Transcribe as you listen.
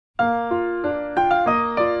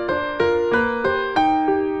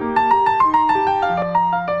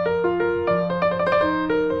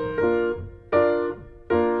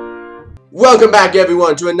Welcome back,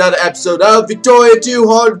 everyone, to another episode of Victoria 2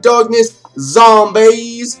 Heart of Darkness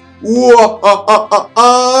Zombies.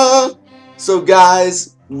 So,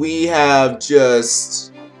 guys, we have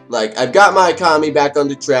just, I've got my economy back on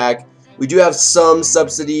the track. We do have some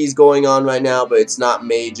subsidies going on right now, but it's not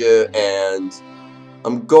major, and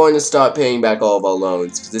I'm going to start paying back all of our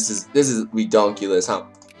loans, because this is ridiculous how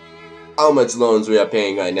much loans we are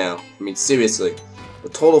paying right now. I mean, seriously, the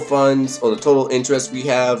total funds, or the total interest we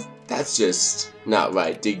have, that's just not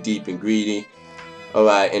right. Dig deep and greedy.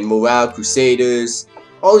 Alright, and Morale Crusaders.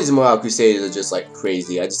 All these Morale Crusaders are just like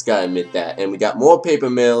crazy. I just gotta admit that. And we got more paper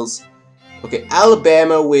mills. Okay,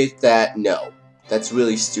 Alabama with that. No. That's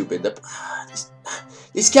really stupid.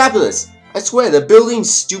 These capitalists. I swear, they're building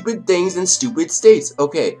stupid things in stupid states.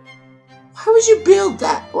 Okay. Why would you build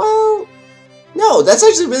that? Well, no, that's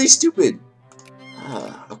actually really stupid.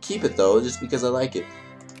 I'll keep it though, just because I like it.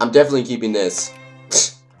 I'm definitely keeping this.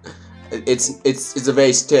 It's a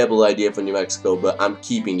very terrible idea for New Mexico, but I'm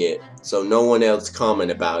keeping it, so no one else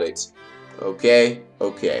comment about it. Okay?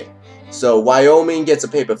 Okay. So Wyoming gets a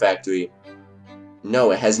paper factory.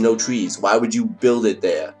 No, it has no trees. Why would you build it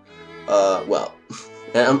there? Well.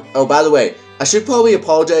 Oh, by the way, I should probably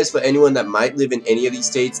apologize for anyone that might live in any of these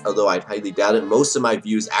states, although I highly doubt it. Most of my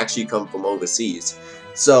views actually come from overseas.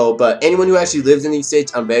 So, but anyone who actually lives in these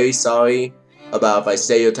states, I'm very sorry about if I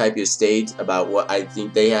stereotype your state about what I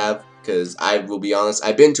think they have. Because I will be honest,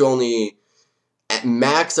 I've been to only, at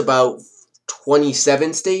max, about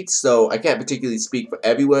 27 states, so I can't particularly speak for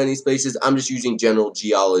everywhere in these places. I'm just using general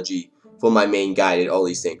geology for my main guide and all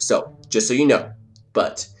these things. So, just so you know.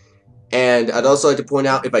 And I'd also like to point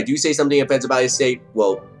out, if I do say something offensive about a state,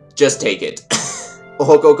 well, just take it.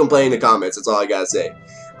 Or go complain in the comments, that's all I gotta say.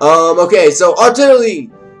 Okay, so artillery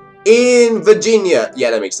in Virginia. Yeah,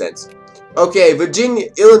 that makes sense. Okay, Virginia,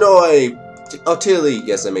 Illinois. Artillery,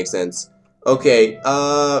 yes, that makes sense. Okay,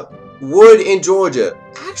 wood in Georgia.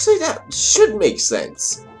 Actually, that should make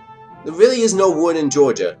sense. There really is no wood in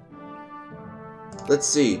Georgia. Let's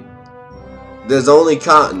see. There's only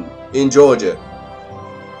cotton in Georgia.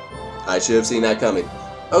 I should have seen that coming.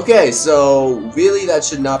 Okay, so really that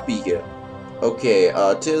should not be here. Okay,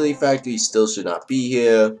 artillery factory still should not be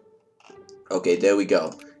here. Okay, there we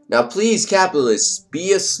go. Now, please, capitalists,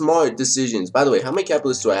 be a smart decisions. By the way, how many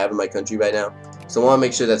capitalists do I have in my country right now? So I want to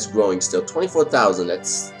make sure that's growing still. 24,000. That's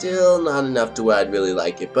still not enough to where I'd really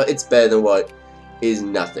like it, but it's better than what is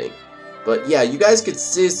nothing. But yeah, you guys could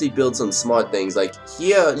seriously build some smart things. Like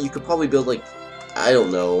here, you could probably build like, I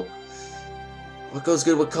don't know. What goes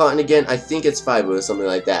good with cotton again? I think it's fiber or something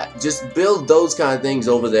like that. Just build those kind of things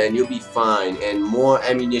over there and you'll be fine. And more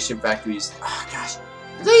ammunition factories. Oh, gosh.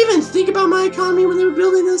 Did they even think about my economy when they were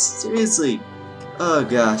building this? Seriously. Oh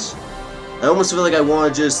gosh. I almost feel like I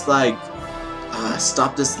want to just like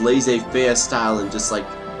stop this laissez-faire style and just like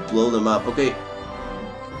blow them up. Okay.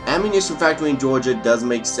 Ammunition factory in Georgia does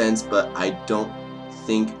make sense, but I don't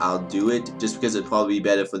think I'll do it just because it'd probably be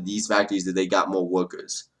better for these factories if they got more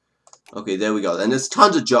workers. Okay, there we go. And there's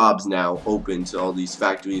tons of jobs now open to all these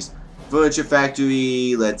factories. Furniture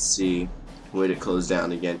factory, let's see. Where to close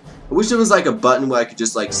down again. I wish there was like a button where I could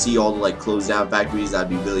just like see all the like closed down factories. That'd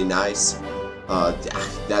be really nice.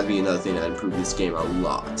 That'd be another thing that'd improve this game a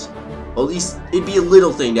lot. Or at least it'd be a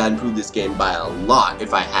little thing that'd improve this game by a lot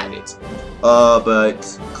if I had it. But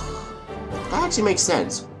that actually makes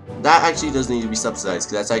sense. That actually doesn't need to be subsidized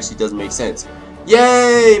because that actually doesn't make sense.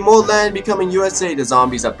 Yay! More land becoming USA. The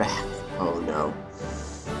zombies are back. Oh no.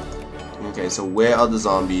 Okay, so where are the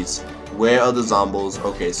zombies? Where are the zombies?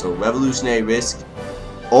 Okay, so revolutionary risk.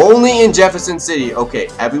 Only in Jefferson City. Okay,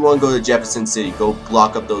 everyone go to Jefferson City. Go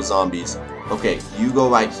block up those zombies. Okay, you go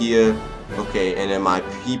right here. Okay, and then my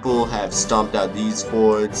people have stomped out these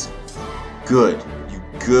hordes. Good. You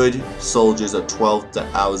good soldiers of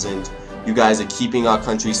 12,000. You guys are keeping our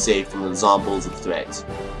country safe from the zombies of threat.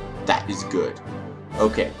 That is good.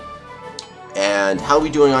 Okay. And how are we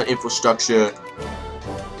doing on infrastructure?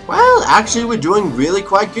 Well, actually, we're doing really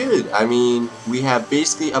quite good. I mean, we have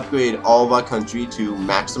basically upgraded all of our country to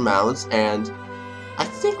max amounts, and I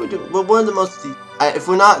think we're one of the most, if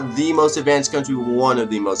we're not the most advanced country, we're one of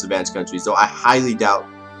the most advanced countries. So I highly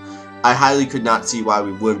could not see why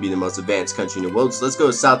we wouldn't be the most advanced country in the world. So let's go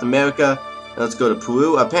to South America, and let's go to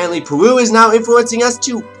Peru. Apparently, Peru is now influencing us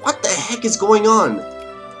too. What the heck is going on?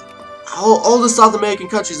 All the South American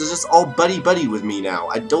countries are just all buddy-buddy with me now.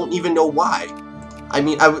 I don't even know why. I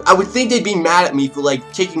mean, I would think they'd be mad at me for,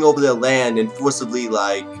 like, taking over their land and forcibly,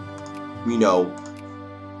 like, you know,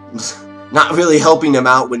 not really helping them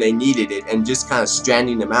out when they needed it and just kind of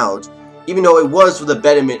stranding them out. Even though it was for the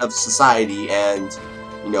betterment of society and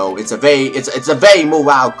You know, it's a very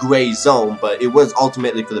morale gray zone, but it was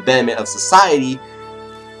ultimately for the betterment of society.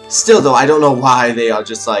 Still though, I don't know why they are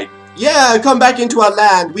just like, yeah, come back into our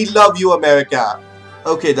land, we love you, America.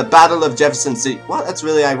 Okay, the Battle of Jefferson City. Well, that's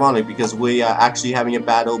really ironic because we are actually having a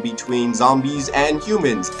battle between zombies and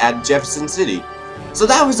humans at Jefferson City. So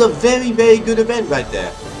that was a very, very good event right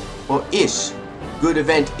there. Or ish. Good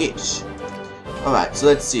event-ish. Alright, so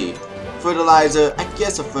let's see. Fertilizer. I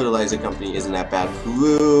guess a fertilizer company isn't that bad.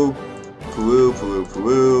 Peru.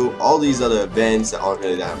 All these other events that aren't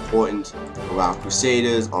really that important. Around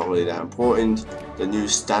Crusaders aren't really that important. The new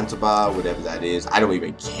Stantaba, whatever that is. I don't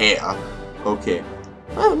even care. Okay.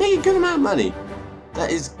 Well, make a good amount of money.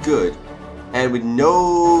 That is good. And with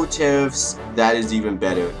no tariffs, that is even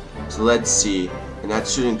better. So let's see. And that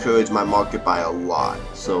should encourage my market by a lot.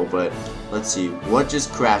 So, but let's see. What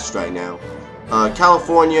just crashed right now?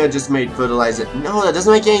 California just made fertilizer. No, that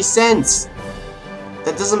doesn't make any sense.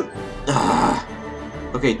 That doesn't...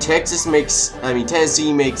 Okay, Tennessee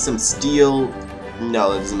makes some steel.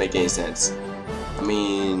 No, that doesn't make any sense. I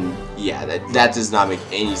mean, yeah, that does not make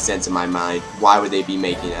any sense in my mind. Why would they be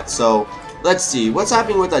making that? So, let's see. What's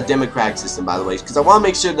happening with our democratic system, by the way? Because I want to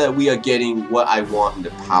make sure that we are getting what I want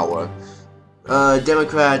into power.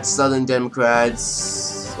 Democrats, Southern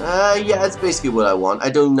Democrats. Yeah, that's basically what I want. I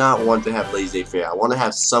do not want to have laissez-faire. I want to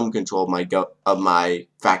have some control of my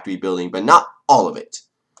factory building, but not all of it.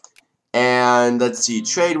 And let's see,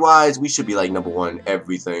 trade-wise, we should be like #1 in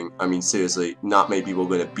everything. I mean, seriously, not many people are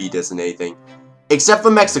going to beat us in anything. Except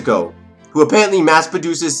for Mexico, who apparently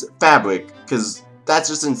mass-produces fabric, because that's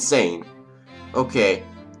just insane. Okay,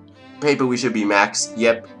 paper we should be max.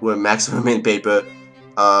 Yep, we're maximum in paper.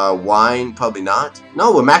 Wine, probably not.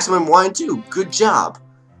 No, we're maximum wine too. Good job.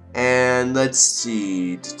 And let's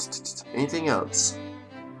see, anything else?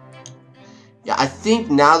 Yeah, I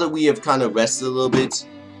think now that we have kind of rested a little bit,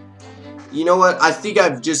 you know what? I think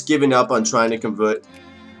I've just given up on trying to convert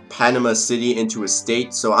Panama City into a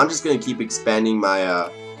state, so I'm just going to keep expanding my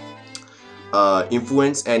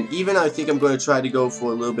influence, and even I think I'm going to try to go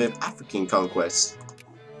for a little bit of African conquest.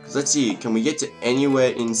 Because let's see, can we get to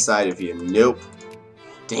anywhere inside of here? Nope.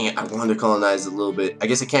 Dang it, I wanted to colonize a little bit. I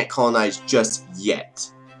guess I can't colonize just yet.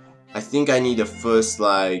 I think I need to first,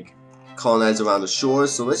 like, colonize around the shores,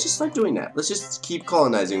 so let's just start doing that. Let's just keep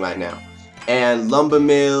colonizing right now. And lumber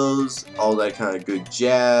mills, all that kind of good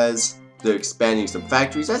jazz. They're expanding some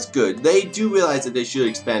factories. That's good. They do realize that they should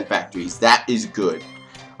expand factories. That is good.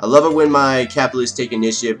 I love it when my capitalists take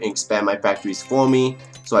initiative and expand my factories for me,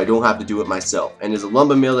 so I don't have to do it myself. And there's a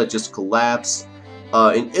lumber mill that just collapsed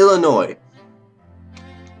in Illinois.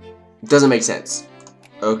 Doesn't make sense.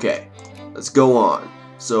 Okay, let's go on.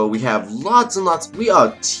 So we have lots and lots. We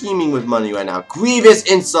are teeming with money right now. Grievous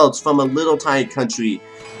insults from a little tiny country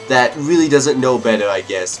that really doesn't know better, I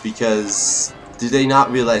guess, because did they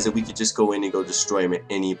not realize that we could just go in and go destroy them at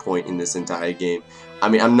any point in this entire game? I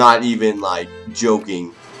mean, I'm not even, like,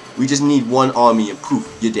 joking. We just need one army and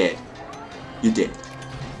poof, you're dead. You're dead.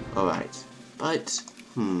 Alright. But,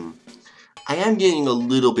 I am getting a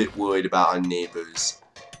little bit worried about our neighbors.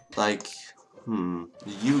 Like, the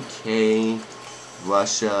UK,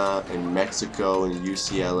 Russia, and Mexico, and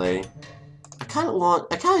UCLA. I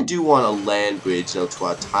kind of do want a land bridge, though, to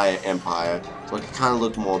our entire empire, so I can kind of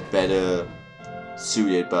look more better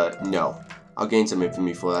suited, but no. I'll gain some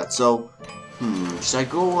infamy for that. So, should I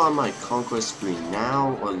go on my conquest spree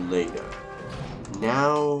now or later?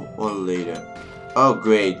 Now or later? Oh,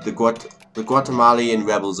 great. The Guatemalan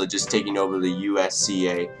rebels are just taking over the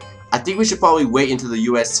USCA. I think we should probably wait until the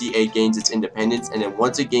USCA gains its independence, and then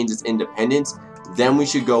once it gains its independence, then we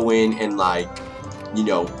should go in and, like, you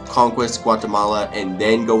know, conquest Guatemala, and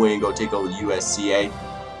then go in and go take over the USCA.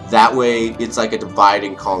 That way, it's like a divide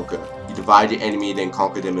and conquer. You divide your enemy, then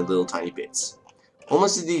conquer them in little tiny bits.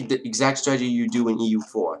 Almost the exact strategy you do in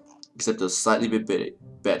EU4, except a slightly bit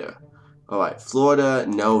better. Alright, Florida,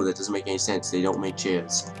 no, that doesn't make any sense. They don't make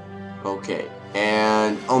chairs. Okay,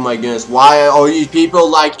 and, oh my goodness, why are all these people,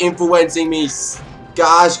 like, influencing me?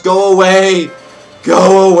 Gosh, go away!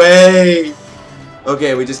 Go away!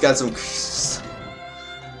 Okay, we just got some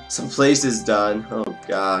places done. Oh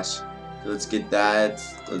gosh. Let's get that.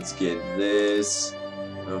 Let's get this.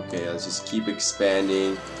 Okay, let's just keep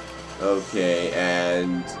expanding. Okay,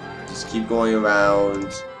 and just keep going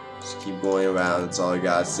around. Just keep going around. That's all I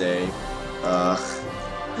gotta say.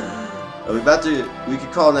 We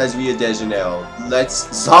could colonize Rio de Janeiro.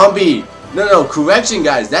 Let's zombie. No, correction,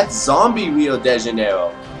 guys. That's zombie Rio de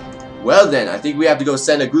Janeiro. Well then, I think we have to go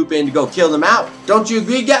send a group in to go kill them out. Don't you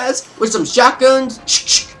agree, guys? With some shotguns?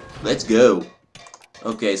 Let's go.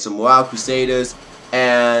 Okay, some Wild Crusaders.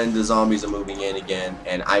 and the zombies are moving in again,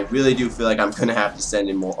 and I really do feel like I'm gonna have to send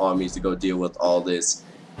in more armies to go deal with all this,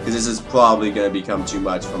 because this is probably gonna become too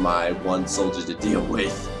much for my one soldier to deal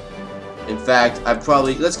with. In fact,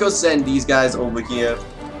 let's go send these guys over here,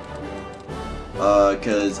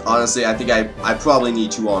 because honestly I think I probably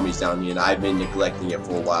need 2 armies down here, and I've been neglecting it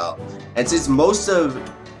for a while. And since most of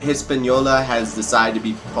Hispaniola has decided to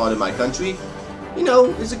be part of my country, you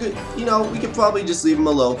know, it's a good, you know, we could probably just leave them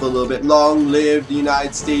alone for a little bit. Long live the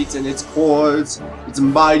United States and its cores, its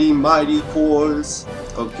mighty, mighty cores.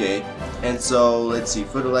 Okay, and so, let's see,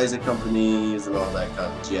 fertilizer companies and all that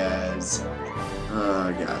kind of jazz.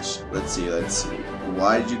 Oh gosh, let's see.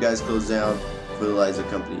 Why did you guys close down fertilizer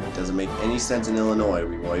company? It doesn't make any sense in Illinois.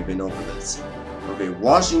 We've already been over this. Okay,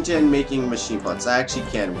 Washington making machine parts. That actually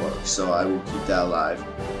can work, so I will keep that alive.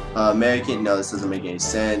 American, no, this doesn't make any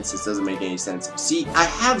sense. This doesn't make any sense. See, I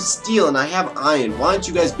have steel and I have iron. Why aren't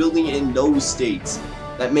you guys building it in those states?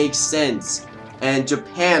 That makes sense. And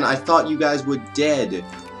Japan, I thought you guys were dead.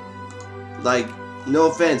 Like, no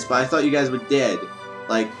offense, but I thought you guys were dead.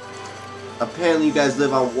 Like, apparently you guys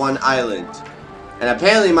live on one island. And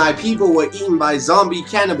apparently my people were eaten by zombie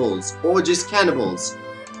cannibals. Or just cannibals.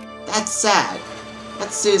 That's sad.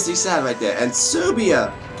 That's seriously sad right there. And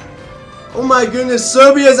Serbia! Oh my goodness,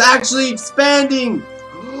 Serbia is actually expanding!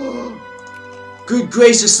 Good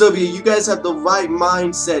gracious, Serbia, you guys have the right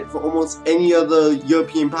mindset for almost any other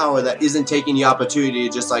European power that isn't taking the opportunity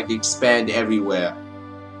to just like expand everywhere.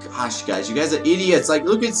 Gosh, guys, you guys are idiots. Like,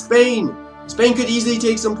 look at Spain! Spain could easily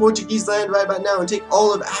take some Portuguese land right about now and take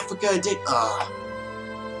all of Africa and take...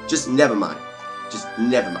 just never mind. Just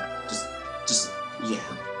never mind. Just, yeah.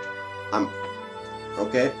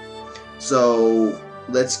 Okay. So...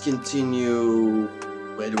 let's continue.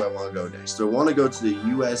 Where do I want to go next? Do I want to go to the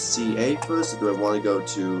USCA first, or do I want to go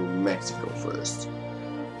to Mexico first?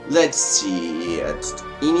 Let's see.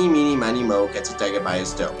 Eeny, meeny, miny, mo gets attacked by a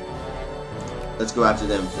stone. Let's go after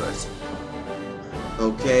them first.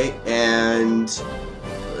 Okay, and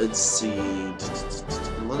let's see.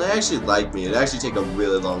 Well, they actually like me. It actually take a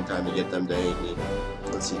really long time to get them to hate me.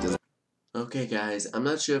 Let's see. Okay, guys, I'm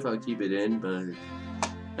not sure if I'll keep it in, but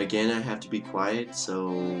again, I have to be quiet,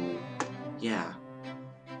 so yeah.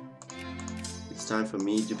 It's time for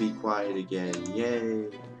me to be quiet again. Yay!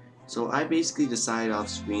 So I basically decided off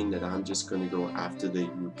screen that I'm just gonna go after the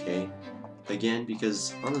UK again,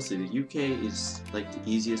 because honestly the UK is like the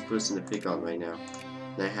easiest person to pick on right now.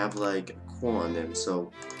 And I have like a core on them,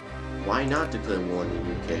 so why not declare war on the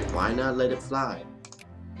UK? Why not let it fly?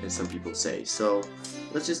 As some people say. So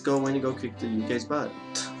let's just go in and go kick the UK's butt.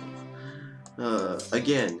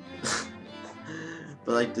 Again.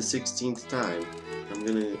 But like the 16th time. I'm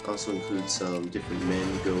gonna also include some different men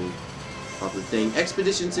go off the thing.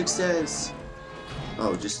 Expedition success!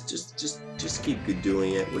 Oh, just keep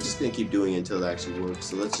doing it. We're just gonna keep doing it until it actually works.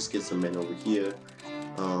 So let's just get some men over here.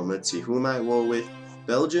 Let's see, who am I at war with?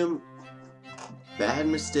 Belgium? Bad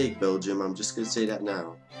mistake, Belgium. I'm just gonna say that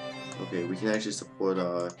now. Okay, we can actually support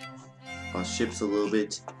our ships a little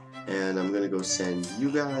bit. And I'm gonna go send you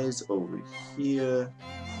guys over here.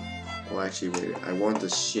 Oh, actually, wait, I want the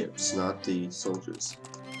ships, not the soldiers.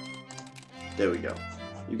 There we go.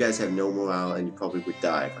 You guys have no morale, and you probably would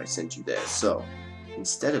die if I sent you there. So,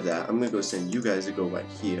 instead of that, I'm gonna go send you guys to go right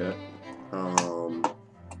here.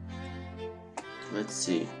 Let's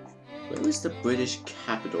see. Where is the British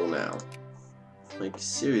capital now? Like,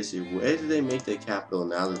 seriously, where do they make their capital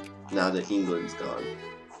now that England's gone?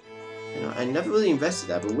 You know, I never really invested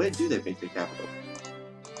that, but where do they make their capital?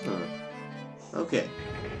 Huh. Okay.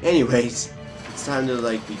 Anyways, it's time to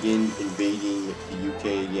like begin invading the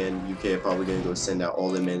UK again. UK are probably gonna go send out all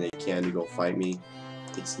the men they can to go fight me.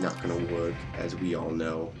 It's not gonna work, as we all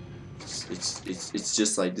know. It's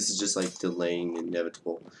just like, this is just like delaying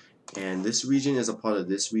inevitable. And this region is a part of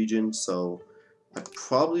this region, so I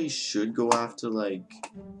probably should go after like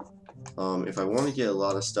if I want to get a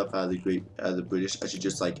lot of stuff out of the British, I should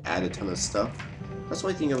just like add a ton of stuff. That's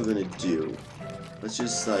what I think I'm gonna do. Let's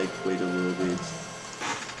just like wait a little bit.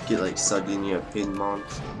 Get like Sardinia, Piedmont.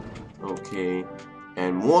 Okay.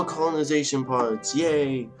 And more colonization parts.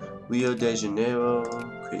 Yay! Rio de Janeiro.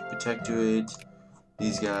 Great Protectorate.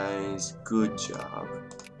 These guys. Good job.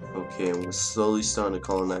 Okay, and we're slowly starting to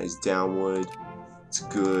colonize downward. It's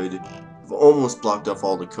good. We've almost blocked off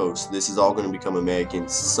all the coast. This is all going to become American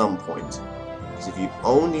at some point. Because if you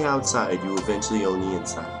own the outside, you eventually own the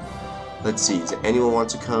inside. Let's see. Does anyone want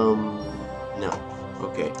to come? No.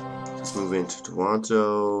 Okay. Let's move into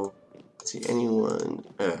Toronto. Let's see, anyone?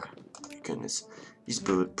 My goodness. These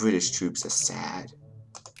British troops are sad.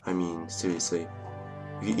 I mean, seriously.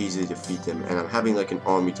 we can easily defeat them. And I'm having like an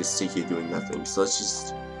army just sit here doing nothing. So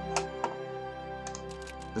let's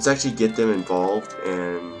actually get them involved,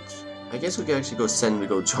 and I guess we can actually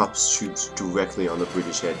go drop troops directly on the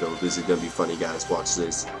British head though. This is gonna be funny, guys. Watch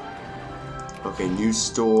this. Okay, new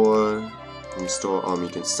store army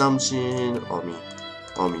consumption,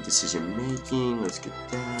 army decision making. Let's get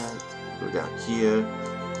that. Go down here.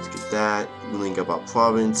 Let's get that. Link up our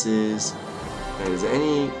provinces. And is there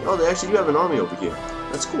any? Oh, they actually do have an army over here.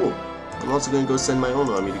 That's cool. I'm also gonna go send my own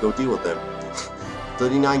army to go deal with them.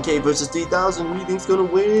 39k versus 3,000. Who do you think's gonna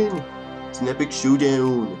win? It's an epic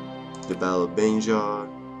showdown. The Battle of Banjar.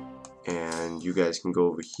 And you guys can go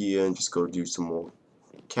over here and just go do some more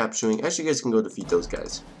capturing. Actually, you guys can go defeat those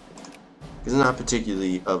guys. Because they're not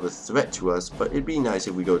particularly of a threat to us, but it'd be nice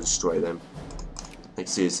if we go destroy them. Like,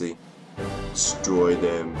 seriously. Destroy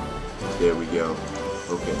them. There we go.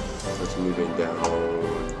 Okay, let's move in down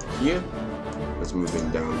here. Let's move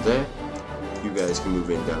in down there. You guys can move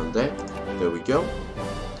in down there. There we go.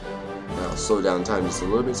 Now I'll slow down time just a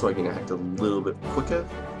little bit so I can act a little bit quicker.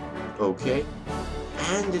 Okay.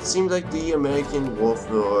 And it seems like the American war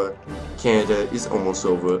for Canada is almost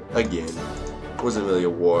over again. It wasn't really a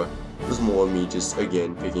war. It was more me just,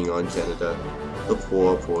 again, picking on Canada. The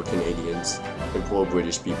poor, poor Canadians and poor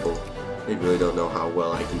British people. They really don't know how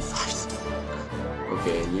well I can fight.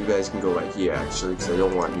 Okay, and you guys can go right here, actually, because I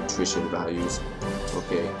don't want nutrition values.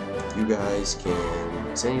 Okay, you guys can...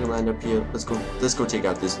 Is there any land up here? Let's go take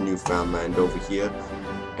out this Newfoundland over here.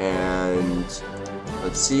 And...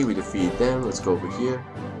 let's see, we defeated them. Let's go over here.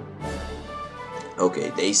 Okay,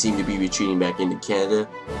 they seem to be retreating back into Canada.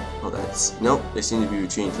 Oh, that's... Nope, they seem to be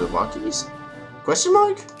retreating to the Rockies? Question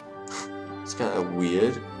mark? It's kind of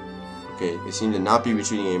weird. Okay, they seem to not be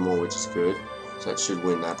retreating anymore, which is good. So that should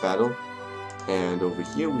win that battle. And over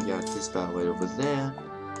here, we got this battle right over there.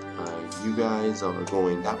 You guys are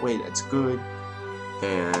going that way, that's good.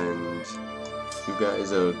 And you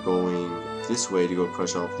guys are going this way to go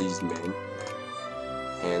crush off these men.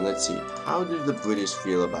 And let's see, how do the British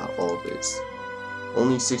feel about all this?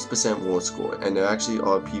 Only 6% war score, and there actually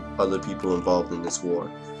are other people involved in this war.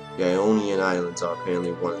 The Ionian Islands are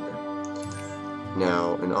apparently one of them.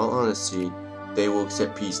 Now, in all honesty, they will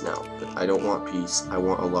accept peace now, but I don't want peace, I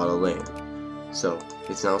want a lot of land. So,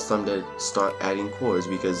 it's now time to start adding cores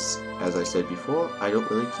because, as I said before, I don't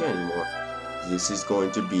really care anymore. This is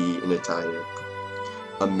going to be an entire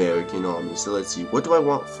American army. So let's see, what do I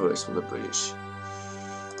want first from the British?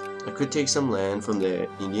 I could take some land from the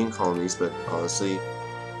Indian colonies, but honestly,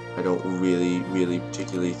 I don't really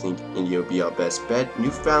particularly think India would be our best bet.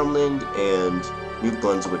 Newfoundland and New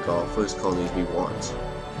Brunswick are our first colonies we want.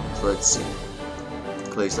 So let's see.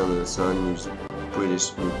 Place under the sun, use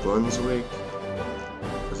British New Brunswick.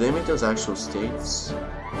 Did they make those actual states?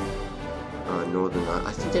 Northern Ireland.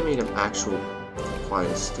 I think they made them actual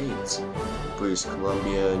quiet states. British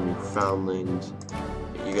Columbia, Newfoundland.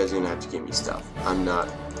 You guys are gonna have to give me stuff. I'm not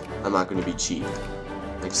gonna be cheap.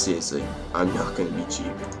 Like seriously, I'm not gonna be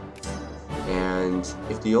cheap. And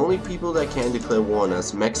if the only people that can declare war on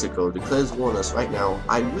us, Mexico, declares war on us right now,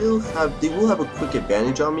 they will have a quick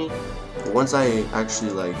advantage on me. But once I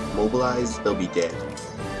actually like mobilize, they'll be dead.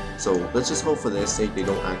 So let's just hope for their sake they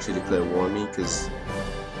don't actually declare war on me, cause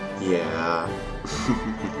yeah.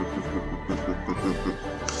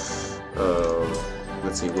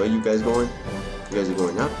 Let's see, where are you guys going? You guys are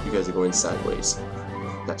going up, you guys are going sideways.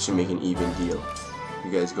 That should make an even deal.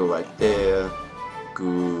 You guys go right there.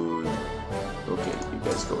 Good. Okay, you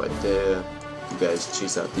guys go right there. You guys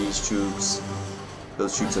chase out these troops.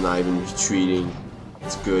 Those troops are not even retreating.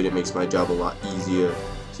 It's good, it makes my job a lot easier.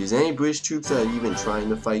 See, is there any British troops that are even trying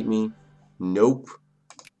to fight me? Nope.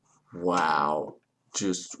 Wow.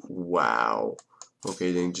 Just wow.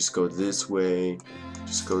 Okay, then just go this way.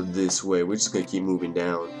 Just go this way. We're just gonna keep moving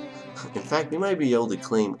down. In fact, we might be able to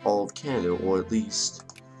claim all of Canada, or at least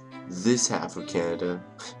this half of Canada.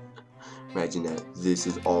 Imagine that. This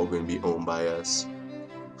is all going to be owned by us.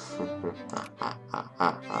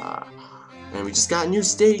 And we just got new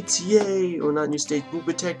states, yay! Or not new states, new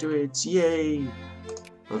protectorates, yay!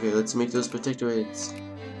 Okay, let's make those protectorates.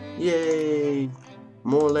 Yay!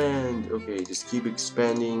 More land. Okay, just keep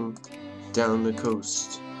expanding down the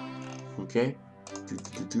coast. Okay?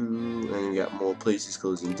 And we got more places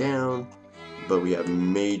closing down, but we have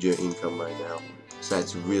major income right now, so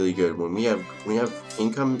that's really good. When we have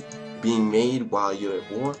income being made while you're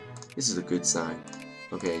at war, this is a good sign.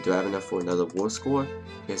 Okay, do I have enough for another war score?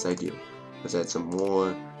 Yes, I do. Let's add some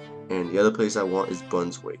more. And the other place I want is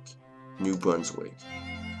Brunswick, New Brunswick.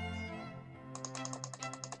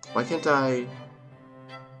 Why can't I?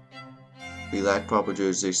 We lack proper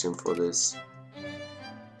jurisdiction for this.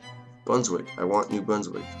 Brunswick. I want New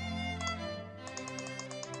Brunswick.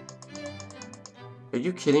 Are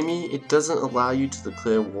you kidding me? It doesn't allow you to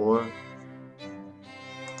declare war?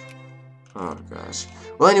 Oh gosh.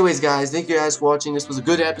 Well, anyways, guys, thank you guys for watching. This was a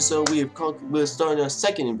good episode. We're starting our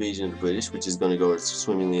second invasion of the British, which is going to go as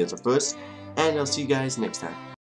swimmingly as the first. And I'll see you guys next time.